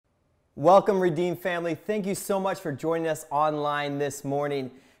Welcome, Redeemed family. Thank you so much for joining us online this morning.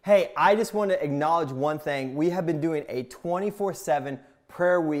 Hey, I just want to acknowledge one thing. We have been doing a 24/7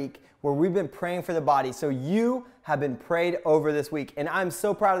 prayer week where we've been praying for the body. So you have been prayed over this week. And I'm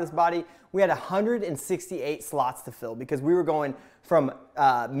so proud of this body. We had 168 slots to fill because we were going from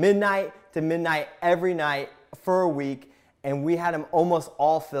midnight to midnight every night for a week. And we had them almost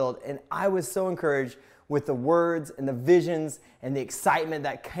all filled. And I was so encouraged with the words and the visions and the excitement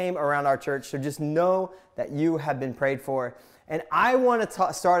that came around our church. So just know that you have been prayed for. And I want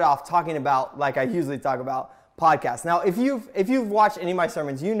to start off talking about, like I usually talk about, podcasts. Now, if you've watched any of my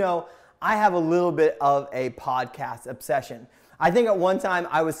sermons, you know I have a little bit of a podcast obsession. I think at one time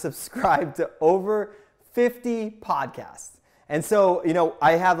I was subscribed to over 50 podcasts. And so,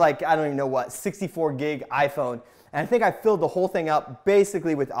 I have like, I don't even know what, 64 gig iPhone. And I think I filled the whole thing up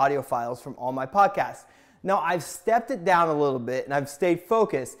basically with audio files from all my podcasts. Now, I've stepped it down a little bit and I've stayed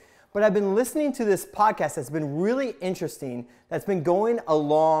focused, but I've been listening to this podcast that's been really interesting, that's been going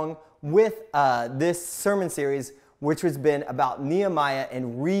along with this sermon series, which has been about Nehemiah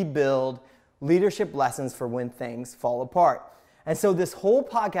and rebuild leadership lessons for when things fall apart. And so this whole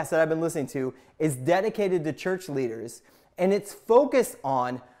podcast that I've been listening to is dedicated to church leaders, and it's focused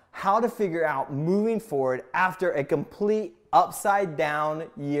on how to figure out moving forward after a complete upside down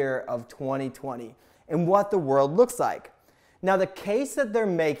year of 2020 and what the world looks like. Now, the case that they're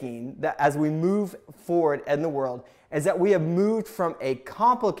making that as we move forward in the world is that we have moved from a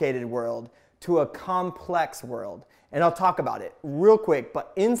complicated world to a complex world. And I'll talk about it real quick,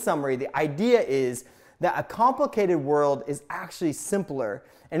 but in summary, the idea is that a complicated world is actually simpler,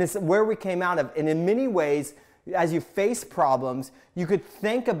 and it's where we came out of. And in many ways, as you face problems, you could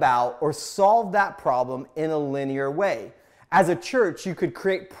think about or solve that problem in a linear way. As a church, you could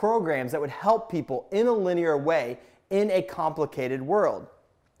create programs that would help people in a linear way in a complicated world.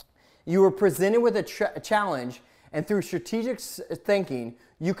 You were presented with a challenge, and through strategic thinking,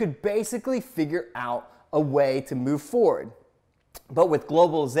 you could basically figure out a way to move forward. But with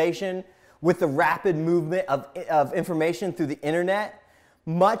globalization, with the rapid movement of information through the internet,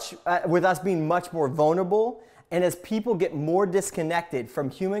 with us being much more vulnerable, and as people get more disconnected from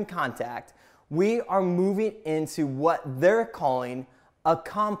human contact, we are moving into what they're calling a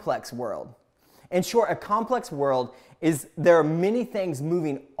complex world. In short, a complex world is there are many things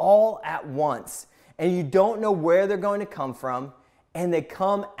moving all at once, and you don't know where they're going to come from, and they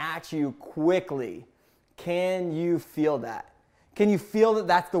come at you quickly. Can you feel that? Can you feel that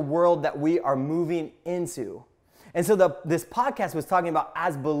that's the world that we are moving into? And so this podcast was talking about,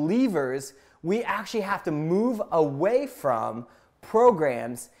 as believers, we actually have to move away from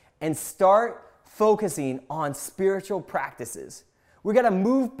programs and start focusing on spiritual practices. We got to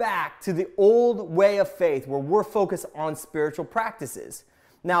move back to the old way of faith where we're focused on spiritual practices.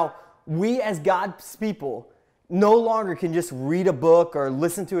 Now, we as God's people no longer can just read a book or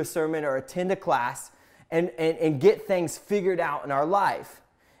listen to a sermon or attend a class and get things figured out in our life.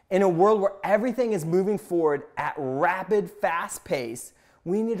 In a world where everything is moving forward at rapid, fast pace,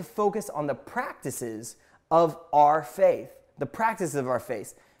 we need to focus on the practices of our faith,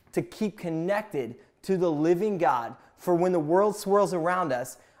 to keep connected to the living God. For when the world swirls around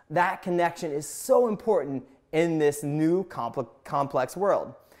us, that connection is so important in this new complex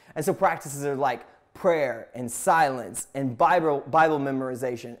world. And so practices are like prayer and silence and Bible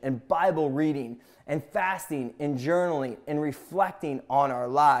memorization and Bible reading and fasting and journaling and reflecting on our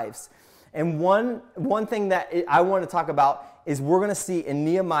lives. And one thing that I want to talk about is we're going to see in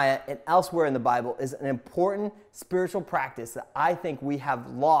Nehemiah and elsewhere in the Bible is an important spiritual practice that I think we have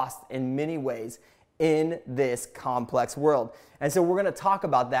lost in many ways in this complex world. And so we're going to talk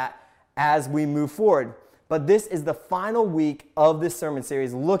about that as we move forward. But this is the final week of this sermon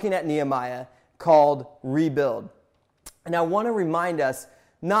series looking at Nehemiah called Rebuild. And I want to remind us,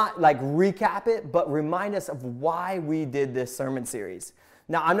 not like recap it, but remind us of why we did this sermon series.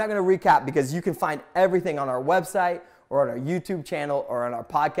 Now, I'm not going to recap because you can find everything on our website or on our YouTube channel or on our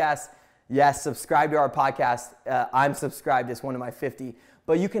podcast. Yes, subscribe to our podcast. I'm subscribed. It's one of my 50.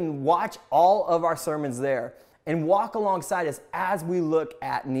 But you can watch all of our sermons there and walk alongside us as we look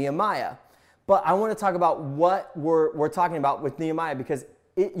at Nehemiah. But I want to talk about what we're talking about with Nehemiah because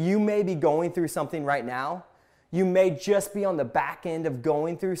you may be going through something right now. You may just be on the back end of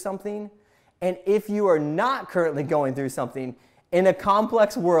going through something. And if you are not currently going through something, in a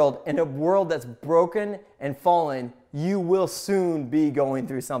complex world, in a world that's broken and fallen, you will soon be going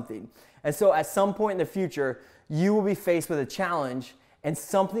through something. And so at some point in the future, you will be faced with a challenge and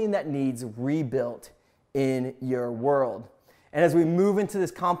something that needs rebuilt in your world. And as we move into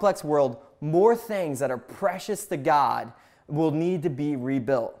this complex world, more things that are precious to God will need to be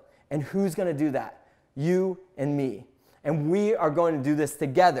rebuilt. And who's going to do that? You and me. And we are going to do this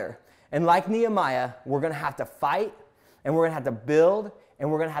together. And like Nehemiah, we're going to have to fight, and we're going to have to build, and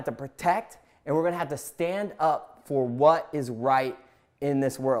we're going to have to protect, and we're going to have to stand up for what is right in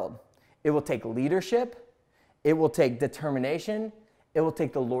this world. It will take leadership. It will take determination. It will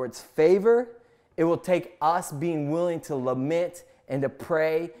take the Lord's favor. It will take us being willing to lament and to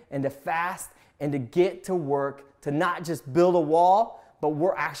pray and to fast and to get to work to not just build a wall, but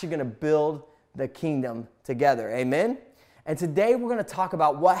we're actually going to build the kingdom together. Amen? And today we're going to talk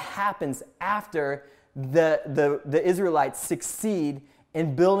about what happens after the Israelites succeed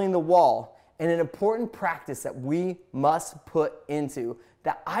in building the wall, and an important practice that we must put into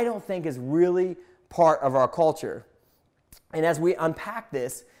that I don't think is really part of our culture. And as we unpack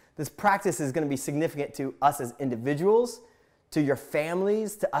this practice is going to be significant to us as individuals, to your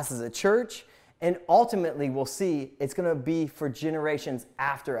families, to us as a church, and ultimately we'll see it's going to be for generations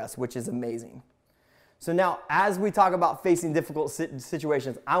after us, which is amazing. So now, as we talk about facing difficult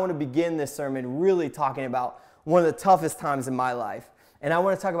situations, I want to begin this sermon really talking about one of the toughest times in my life. And I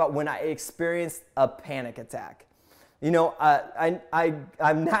want to talk about when I experienced a panic attack. You know,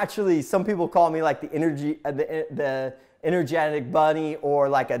 I'm naturally, some people call me like the energetic bunny, or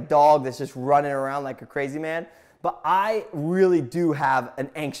like a dog that's just running around like a crazy man. But I really do have an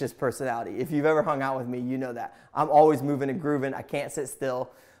anxious personality. If you've ever hung out with me, you know that. I'm always moving and grooving. I can't sit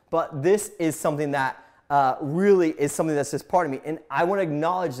still. But this is something that really is something that's just part of me. And I want to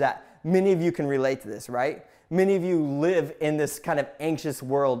acknowledge that many of you can relate to this, right? Many of you live in this kind of anxious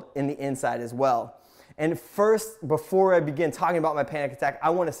world in the inside as well. And first, before I begin talking about my panic attack, I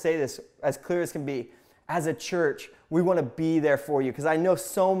want to say this as clear as can be. As a church, we want to be there for you because I know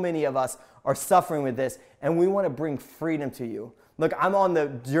so many of us are suffering with this, and we want to bring freedom to you. Look, I'm on the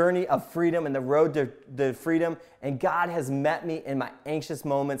journey of freedom and the road to freedom, and God has met me in my anxious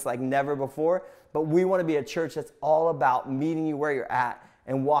moments like never before, but we want to be a church that's all about meeting you where you're at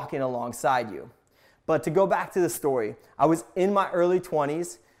and walking alongside you. But to go back to the story, I was in my early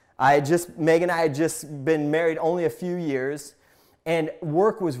 20s. Meg and I had just been married only a few years, and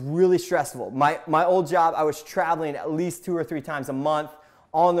work was really stressful. My old job, I was traveling at least 2 or 3 times a month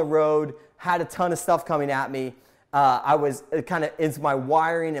on the road, had a ton of stuff coming at me. I was kind of, it's my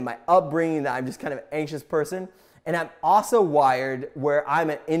wiring and my upbringing that I'm just kind of an anxious person. And I'm also wired where I'm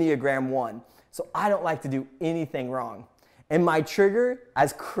an Enneagram 1. So I don't like to do anything wrong. And my trigger,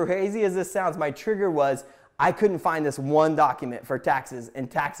 as crazy as this sounds, my trigger was I couldn't find this one document for taxes, and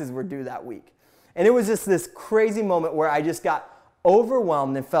taxes were due that week. And it was just this crazy moment where I just got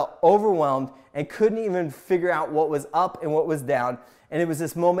overwhelmed and felt overwhelmed and couldn't even figure out what was up and what was down. And it was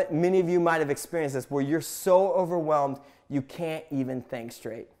this moment, many of you might have experienced this, where you're so overwhelmed you can't even think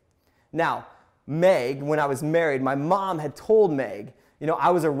straight. Now, Meg, when I was married, my mom had told Meg, you know, I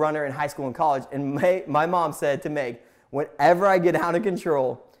was a runner in high school and college, and my mom said to Meg, whenever I get out of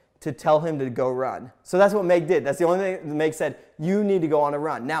control, to tell him to go run. So that's what Meg did. That's the only thing Meg said, you need to go on a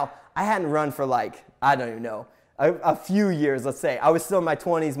run. Now, I hadn't run for like, I don't even know, a few years, let's say. I was still in my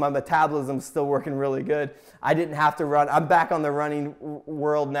 20s. My metabolism was still working really good. I didn't have to run. I'm back on the running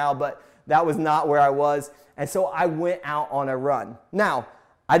world now, but that was not where I was. And so I went out on a run. Now,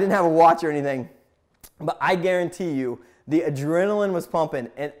 I didn't have a watch or anything, but I guarantee you the adrenaline was pumping,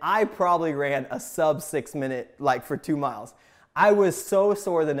 and I probably ran a sub 6 minute, like for 2 miles. I was so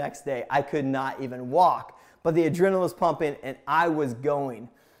sore the next day, I could not even walk, but the adrenaline was pumping and I was going.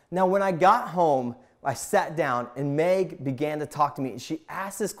 Now, when I got home, I sat down and Meg began to talk to me, and she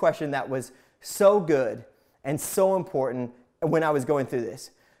asked this question that was so good and so important when I was going through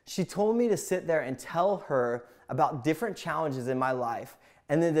this. She told me to sit there and tell her about different challenges in my life,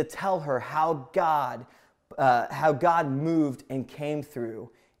 and then to tell her how God moved and came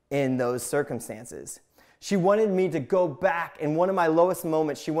through in those circumstances. She wanted me to go back in one of my lowest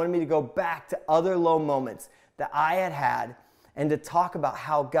moments. She wanted me to go back to other low moments that I had had, and to talk about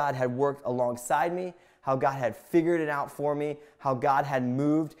how God had worked alongside me, how God had figured it out for me, how God had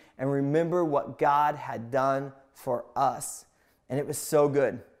moved, and remember what God had done for us. And it was so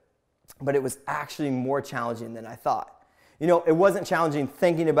good, but it was actually more challenging than I thought. You know, it wasn't challenging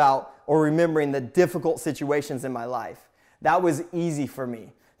thinking about or remembering the difficult situations in my life. That was easy for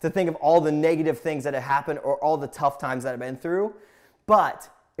me, to think of all the negative things that had happened or all the tough times that I've been through. But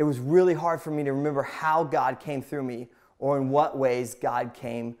it was really hard for me to remember how God came through me, or in what ways God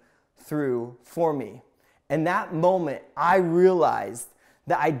came through for me. And that moment, I realized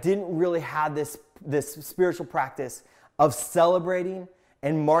that I didn't really have this spiritual practice of celebrating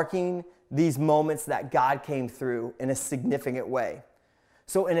and marking these moments that God came through in a significant way.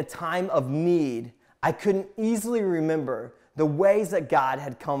 So in a time of need, I couldn't easily remember the ways that God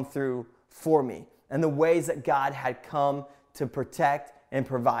had come through for me and the ways that God had come to protect and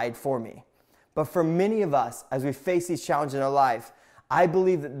provide for me. But for many of us, as we face these challenges in our life, I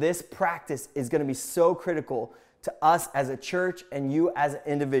believe that this practice is going to be so critical to us as a church and you as an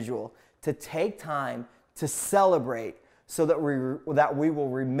individual to take time to celebrate so that we will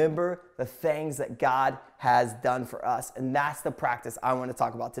remember the things that God has done for us. And that's the practice I want to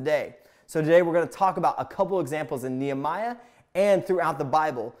talk about today. So today we're going to talk about a couple examples in Nehemiah and throughout the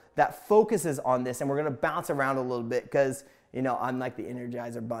Bible that focuses on this. And we're going to bounce around a little bit because, I'm like the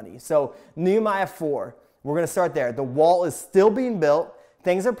Energizer Bunny. So Nehemiah 4, we're going to start there. The wall is still being built.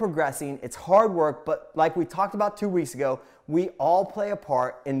 Things are progressing. It's hard work, but like we talked about 2 weeks ago, we all play a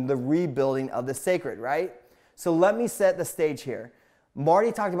part in the rebuilding of the sacred, right? So let me set the stage here.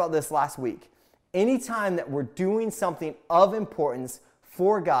 Marty talked about this last week. Anytime that we're doing something of importance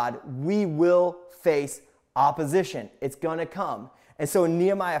for God, we will face opposition. It's going to come. And so in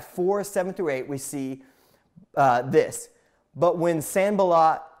Nehemiah 4, 7 through 8, we see this. But when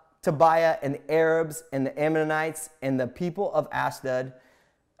Sanballat, Tobiah, and the Arabs, and the Ammonites, and the people of Ashdod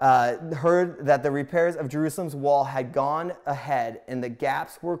heard that the repairs of Jerusalem's wall had gone ahead and the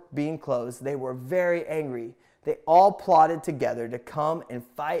gaps were being closed, they were very angry. They all plotted together to come and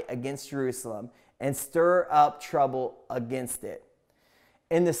fight against Jerusalem and stir up trouble against it.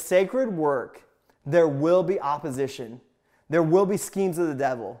 In the sacred work, there will be opposition. There will be schemes of the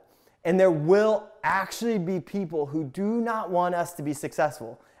devil. And there will actually be people who do not want us to be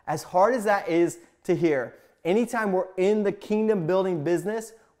successful. As hard as that is to hear, anytime we're in the kingdom building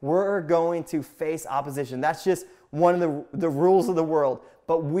business, we're going to face opposition. That's just one of the rules of the world.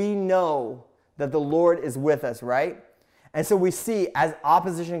 But we know that the Lord is with us, right? And so we see as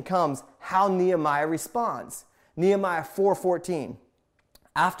opposition comes, how Nehemiah responds. Nehemiah 4:14.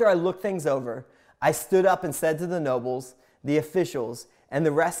 After I looked things over, I stood up and said to the nobles, the officials, and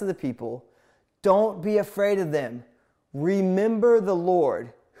the rest of the people, don't be afraid of them. Remember the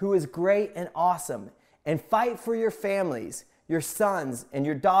Lord, who is great and awesome, and fight for your families, your sons and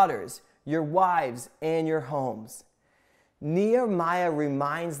your daughters, your wives and your homes. Nehemiah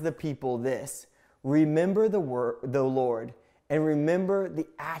reminds the people this. Remember the Lord, and remember the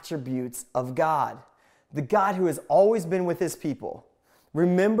attributes of God, the God who has always been with his people.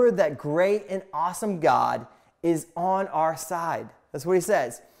 Remember that great and awesome God is on our side. That's what he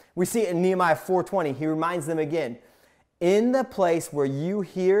says. We see it in Nehemiah 4:20. He reminds them again. In the place where you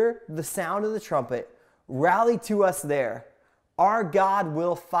hear the sound of the trumpet, rally to us there. Our God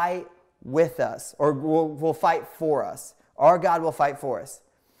will fight with us, or will fight for us. Our God will fight for us.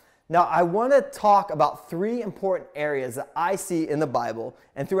 Now, I want to talk about three important areas that I see in the Bible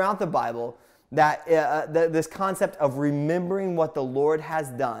and throughout the Bible that this concept of remembering what the Lord has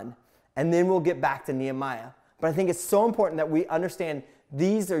done, and then we'll get back to Nehemiah. But I think it's so important that we understand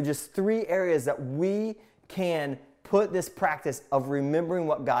these are just three areas that we can put this practice of remembering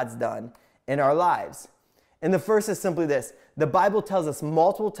what God's done in our lives. And the first is simply this. The Bible tells us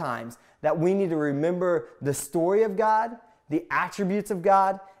multiple times that we need to remember the story of God, the attributes of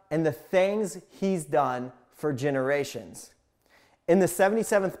God, and the things he's done for generations. In the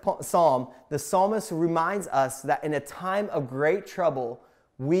 77th Psalm, the psalmist reminds us that in a time of great trouble,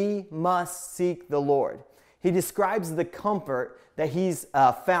 we must seek the Lord. He describes the comfort that he's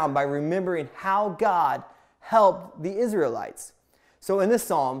found by remembering how God helped the Israelites. So in this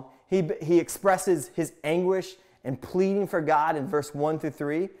psalm, he expresses his anguish and pleading for God in verse 1 through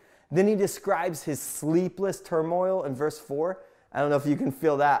 3. Then he describes his sleepless turmoil in verse 4. I don't know if you can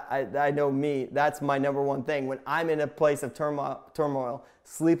feel that. I know me, that's my number one thing. When I'm in a place of turmoil,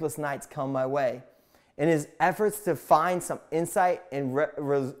 sleepless nights come my way. In his efforts to find some insight and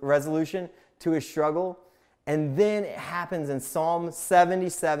resolution to his struggle. And then it happens in Psalm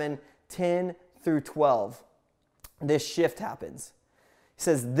 77, 10 through 12. This shift happens. He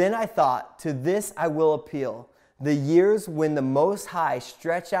says, then I thought, to this I will appeal. The years when the Most High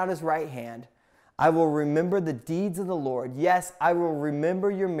stretched out his right hand, I will remember the deeds of the Lord. Yes, I will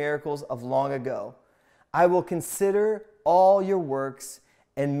remember your miracles of long ago. I will consider all your works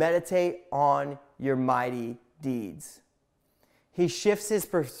and meditate on your mighty deeds. He shifts his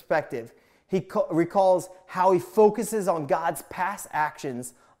perspective. He recalls how he focuses on God's past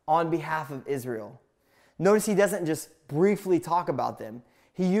actions on behalf of Israel. Notice he doesn't just briefly talk about them.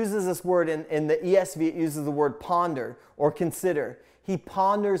 He uses this word, in the ESV, it uses the word ponder or consider. He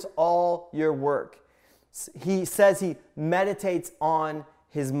ponders all your work. He says he meditates on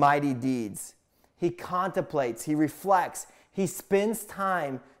his mighty deeds. He contemplates, he reflects, he spends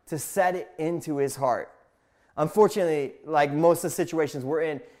time to set it into his heart. Unfortunately, like most of the situations we're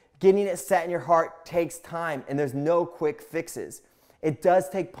in, Getting it set in your heart takes time, and there's no quick fixes. It does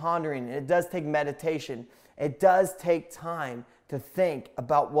take pondering, and it does take meditation. It does take time to think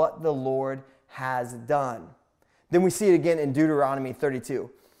about what the Lord has done. Then we see it again in Deuteronomy 32.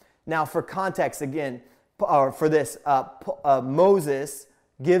 Now, for context, again, or for this, Moses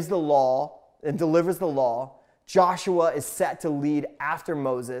gives the law and delivers the law. Joshua is set to lead after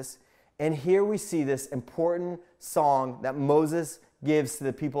Moses. And here we see this important song that Moses gives to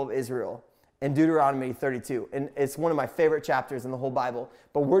the people of Israel in Deuteronomy 32. And it's one of my favorite chapters in the whole Bible.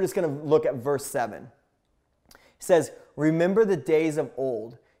 But we're just going to look at verse 7. It says, "Remember the days of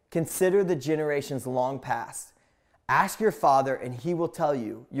old. Consider the generations long past. Ask your father, and he will tell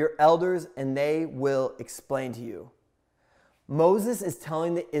you, your elders, and they will explain to you." Moses is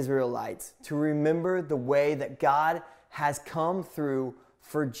telling the Israelites to remember the way that God has come through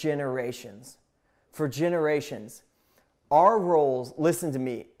for generations. For generations. Our roles, listen to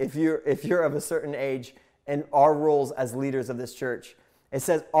me, if you're of a certain age, and our roles as leaders of this church, it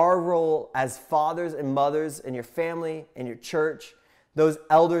says our role as fathers and mothers in your family, in your church, those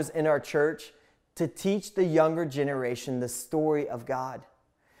elders in our church, to teach the younger generation the story of God.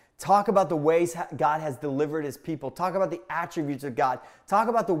 Talk about the ways God has delivered his people. Talk about the attributes of God. Talk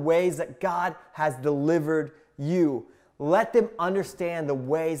about the ways that God has delivered you. Let them understand the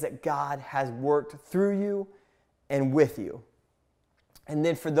ways that God has worked through you and with you. And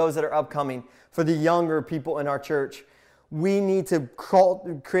then for those that are upcoming, for the younger people in our church, we need to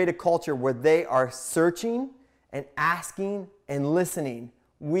create a culture where they are searching and asking and listening.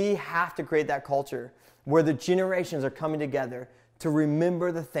 We have to create that culture where the generations are coming together to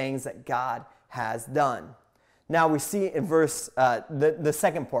remember the things that God has done. Now we see in verse, the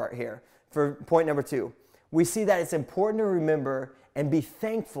second part here, for point number 2, we see that it's important to remember and be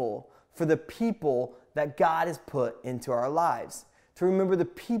thankful for the people that God has put into our lives. To remember the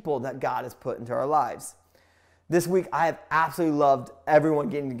people that God has put into our lives. This week, I have absolutely loved everyone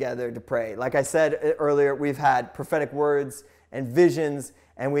getting together to pray. Like I said earlier, we've had prophetic words and visions,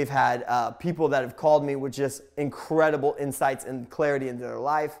 and we've had people that have called me with just incredible insights and clarity into their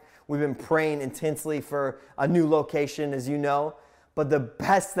life. We've been praying intensely for a new location, as you know. But the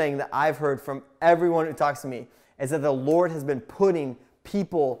best thing that I've heard from everyone who talks to me is that the Lord has been putting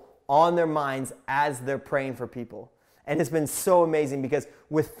people on their minds as they're praying for people. And it's been so amazing because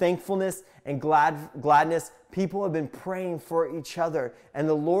with thankfulness and gladness, people have been praying for each other. And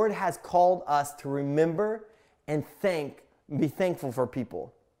the Lord has called us to remember and be thankful for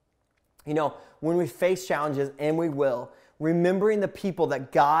people. You know, when we face challenges, and we will, remembering the people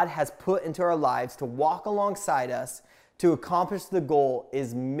that God has put into our lives to walk alongside us to accomplish the goal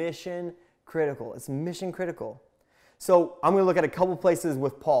is mission critical. It's mission critical. So I'm going to look at a couple places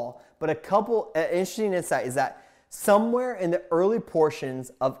with Paul, but an interesting insight is that somewhere in the early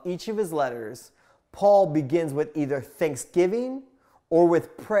portions of each of his letters, Paul begins with either thanksgiving or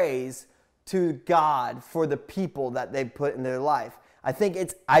with praise to God for the people that they put in their life.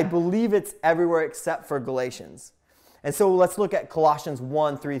 I believe it's everywhere except for Galatians. And so let's look at Colossians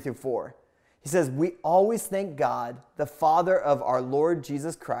 1, 3 through 4. He says, "We always thank God, the Father of our Lord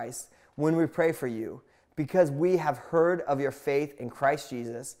Jesus Christ, when we pray for you, because we have heard of your faith in Christ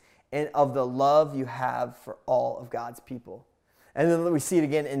Jesus and of the love you have for all of God's people." And then we see it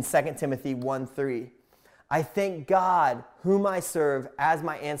again in 2 Timothy 1, 3. "I thank God, whom I serve as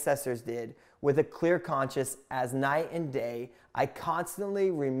my ancestors did, with a clear conscience as night and day. I constantly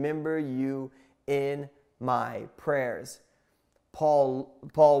remember you in my prayers." Paul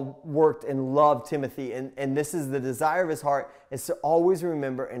worked and loved Timothy, and this is the desire of his heart, is to always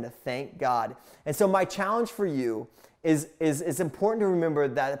remember and to thank God. And so my challenge for you is it's important to remember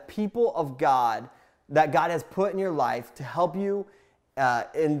that the people of God that God has put in your life to help you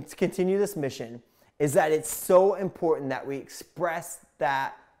and to continue this mission, is that it's so important that we express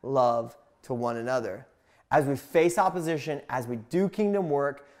that love to one another. As we face opposition, as we do kingdom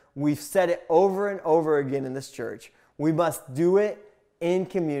work, we've said it over and over again in this church, we must do it in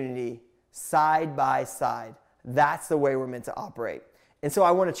community, side by side. That's the way we're meant to operate. And so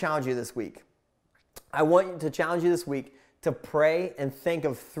I want to challenge you this week. I want to challenge you this week to pray and think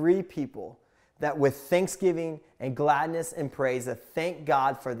of 3 people that with thanksgiving and gladness and praise, to thank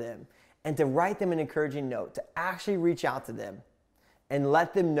God for them, and to write them an encouraging note, to actually reach out to them and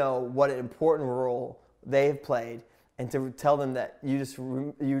let them know what an important role they have played, and to tell them that you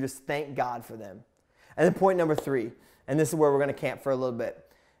just thank God for them. And then point number 3, and this is where we're going to camp for a little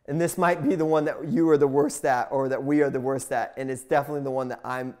bit. And this might be the one that you are the worst at, or that we are the worst at, and it's definitely the one that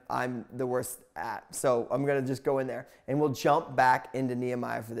I'm the worst at. So I'm going to just go in there, and we'll jump back into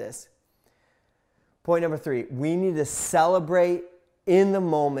Nehemiah for this. Point number 3, we need to celebrate in the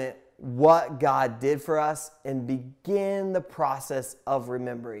moment what God did for us and begin the process of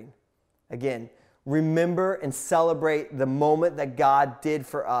remembering. Again, remember and celebrate the moment that God did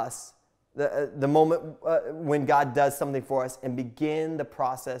for us, the moment when God does something for us, and begin the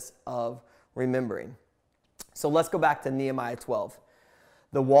process of remembering. So let's go back to Nehemiah 12.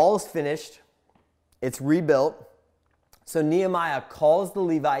 The wall is finished. It's rebuilt. So Nehemiah calls the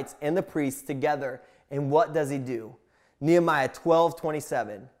Levites and the priests together, and what does he do? Nehemiah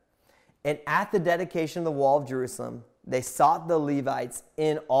 12:27. And at the dedication of the wall of Jerusalem, they sought the Levites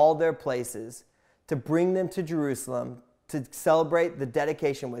in all their places to bring them to Jerusalem to celebrate the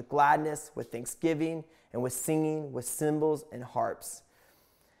dedication with gladness, with thanksgiving, and with singing, with cymbals and harps.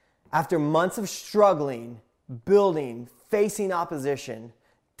 After months of struggling, building, facing opposition,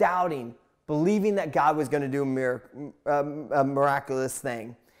 doubting, believing that God was going to do a miraculous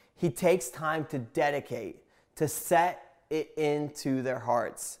thing, he takes time to dedicate, to set it into their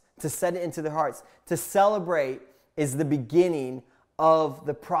hearts. To set it into their hearts. To celebrate is the beginning of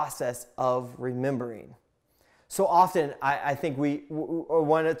the process of remembering. So often, I think we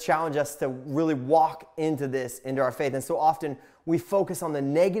want to challenge us to really walk into this, into our faith. And so often, we focus on the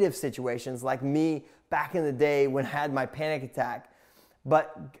negative situations, like me back in the day when I had my panic attack.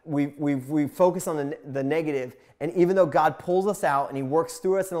 But we focus on the negative. And even though God pulls us out and he works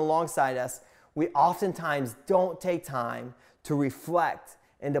through us and alongside us, we oftentimes don't take time to reflect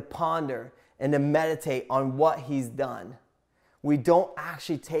and to ponder and to meditate on what he's done. We don't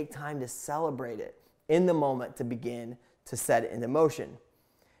actually take time to celebrate it in the moment to begin to set it into motion.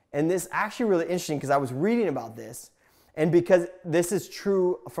 And this is actually really interesting because I was reading about this, and because this is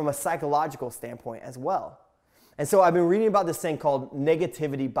true from a psychological standpoint as well. And so I've been reading about this thing called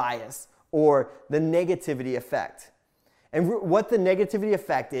negativity bias, or the negativity effect. And what the negativity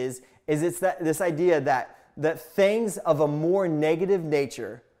effect is it's this idea that things of a more negative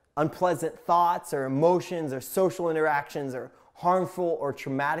nature, unpleasant thoughts or emotions or social interactions or harmful or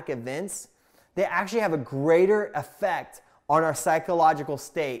traumatic events, they actually have a greater effect on our psychological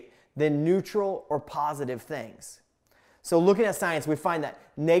state than neutral or positive things. So looking at science, we find that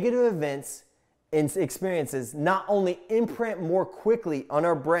negative events and experiences not only imprint more quickly on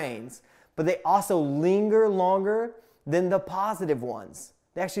our brains, but they also linger longer than the positive ones.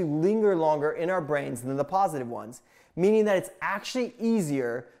 They actually linger longer in our brains than the positive ones, meaning that it's actually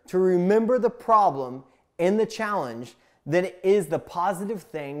easier to remember the problem and the challenge than it is the positive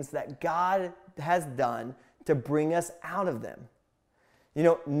things that God has done to bring us out of them. You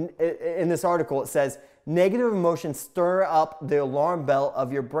know, in this article it says, negative emotions stir up the alarm bell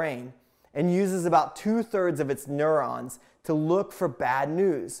of your brain and uses about 2/3 of its neurons to look for bad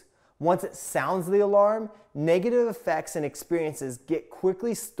news. Once it sounds the alarm, negative effects and experiences get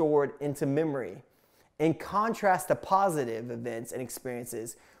quickly stored into memory. In contrast to positive events and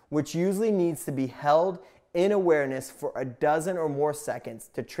experiences, which usually needs to be held in awareness for a dozen or more seconds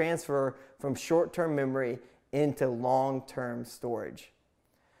to transfer from short-term memory into long-term storage.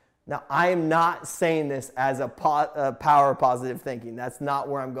 Now, I am not saying this as a power of positive thinking. That's not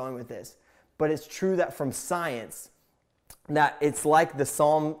where I'm going with this. But it's true that from science, that it's like the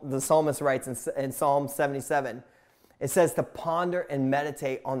psalmist writes in Psalm 77. It says to ponder and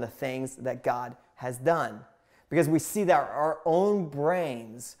meditate on the things that God has done. Because we see that our own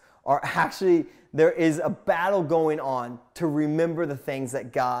brains are actually, there is a battle going on to remember the things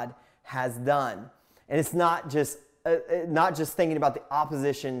that God has done. And it's not just thinking about the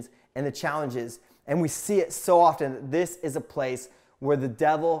oppositions and the challenges. And we see it so often that this is a place where the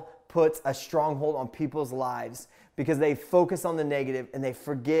devil puts a stronghold on people's lives because they focus on the negative and they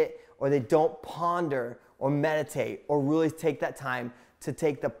forget, or they don't ponder or meditate or really take that time to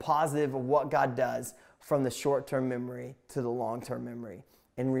take the positive of what God does from the short-term memory to the long-term memory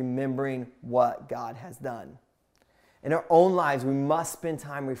and remembering what God has done. In our own lives, we must spend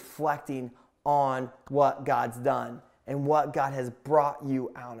time reflecting on what God's done and what God has brought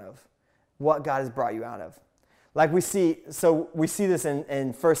you out of. What God has brought you out of. Like we see this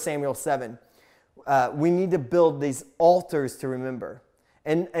in 1 Samuel 7. We need to build these altars to remember.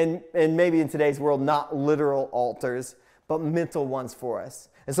 And maybe in today's world, not literal altars, but mental ones for us.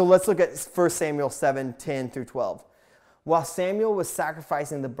 And so let's look at 1 Samuel 7, 10 through 12. While Samuel was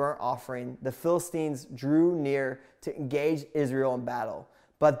sacrificing the burnt offering, the Philistines drew near to engage Israel in battle.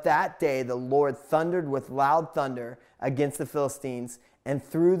 But that day the Lord thundered with loud thunder against the Philistines and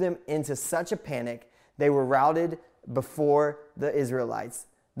threw them into such a panic they were routed before the Israelites.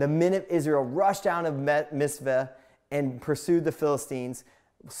 The men of Israel rushed out of Mizpah and pursued the Philistines,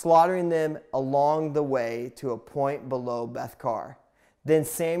 slaughtering them along the way to a point below Beth-kar. Then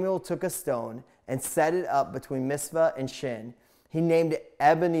Samuel took a stone and set it up between Mizpah and Shin. He named it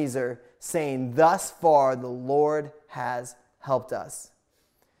Ebenezer, saying, "Thus far the Lord has helped us."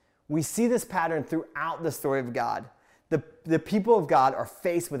 We see this pattern throughout the story of God. The people of God are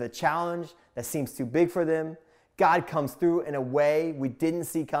faced with a challenge that seems too big for them. God comes through in a way we didn't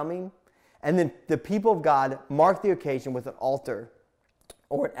see coming. And then the people of God mark the occasion with an altar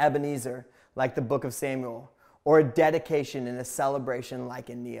or an Ebenezer, like the book of Samuel, or a dedication and a celebration like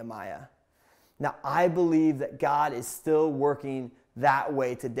in Nehemiah. Now, I believe that God is still working that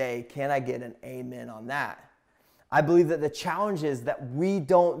way today. Can I get an amen on that? I believe that the challenge is that we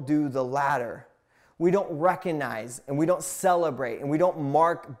don't do the latter. We don't recognize and we don't celebrate and we don't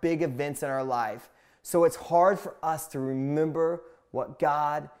mark big events in our life. So it's hard for us to remember what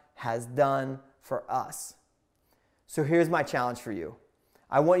God has done for us. So here's my challenge for you.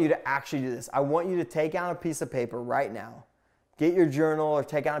 I want you to actually do this. I want you to take out a piece of paper right now. Get your journal or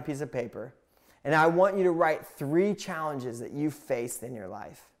take out a piece of paper. And I want you to write 3 challenges that you faced in your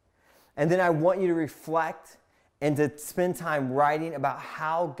life. And then I want you to reflect and to spend time writing about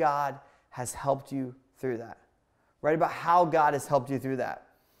how God has helped you through that. Write about how God has helped you through that.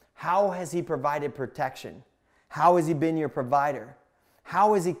 How has He provided protection? How has He been your provider?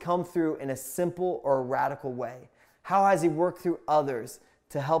 How has He come through in a simple or a radical way? How has He worked through others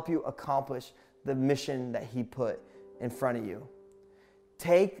to help you accomplish the mission that He put in front of you?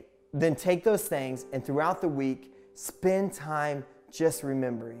 Then take those things and throughout the week, spend time just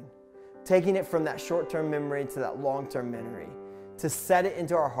remembering. Taking it from that short-term memory to that long-term memory. To set it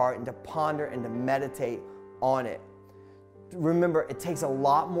into our heart and to ponder and to meditate on it. Remember, it takes a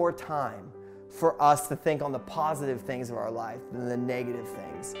lot more time for us to think on the positive things of our life than the negative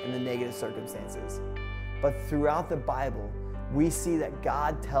things and the negative circumstances. But throughout the Bible, we see that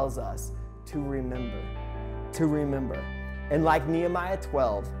God tells us to remember. To remember. And like Nehemiah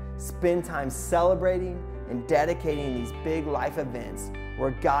 12, spend time celebrating and dedicating these big life events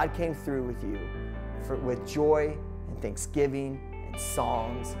where God came through with you with joy and thanksgiving and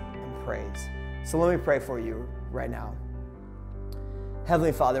songs and praise. So let me pray for you right now.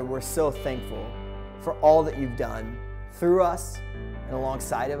 Heavenly Father, we're so thankful for all that you've done through us and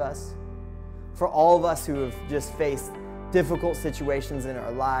alongside of us. For all of us who have just faced difficult situations in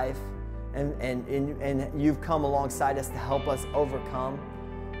our life and you've come alongside us to help us overcome.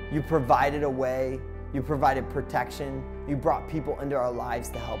 You provided a way. You provided protection. You brought people into our lives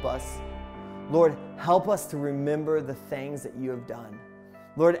to help us. Lord, help us to remember the things that you have done.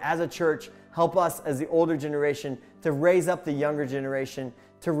 Lord, as a church, help us as the older generation to raise up the younger generation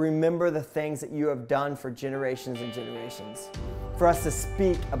to remember the things that you have done for generations and generations. For us to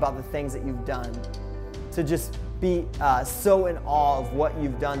speak about the things that you've done. To just be so in awe of what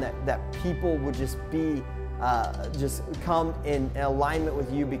you've done that people would just be just come in alignment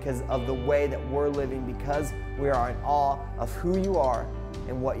with you because of the way that we're living, because we are in awe of who you are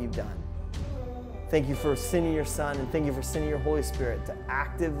and what you've done. Thank you for sending your Son, and thank you for sending your Holy Spirit to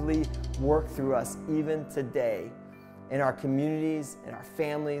actively work through us even today in our communities, in our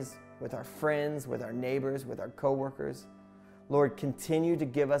families, with our friends, with our neighbors, with our coworkers. Lord, continue to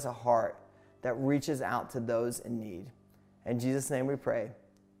give us a heart that reaches out to those in need. In Jesus' name we pray,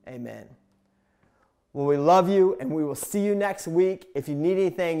 amen. Well, we love you, and we will see you next week. If you need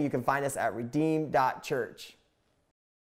anything, you can find us at redeem.church.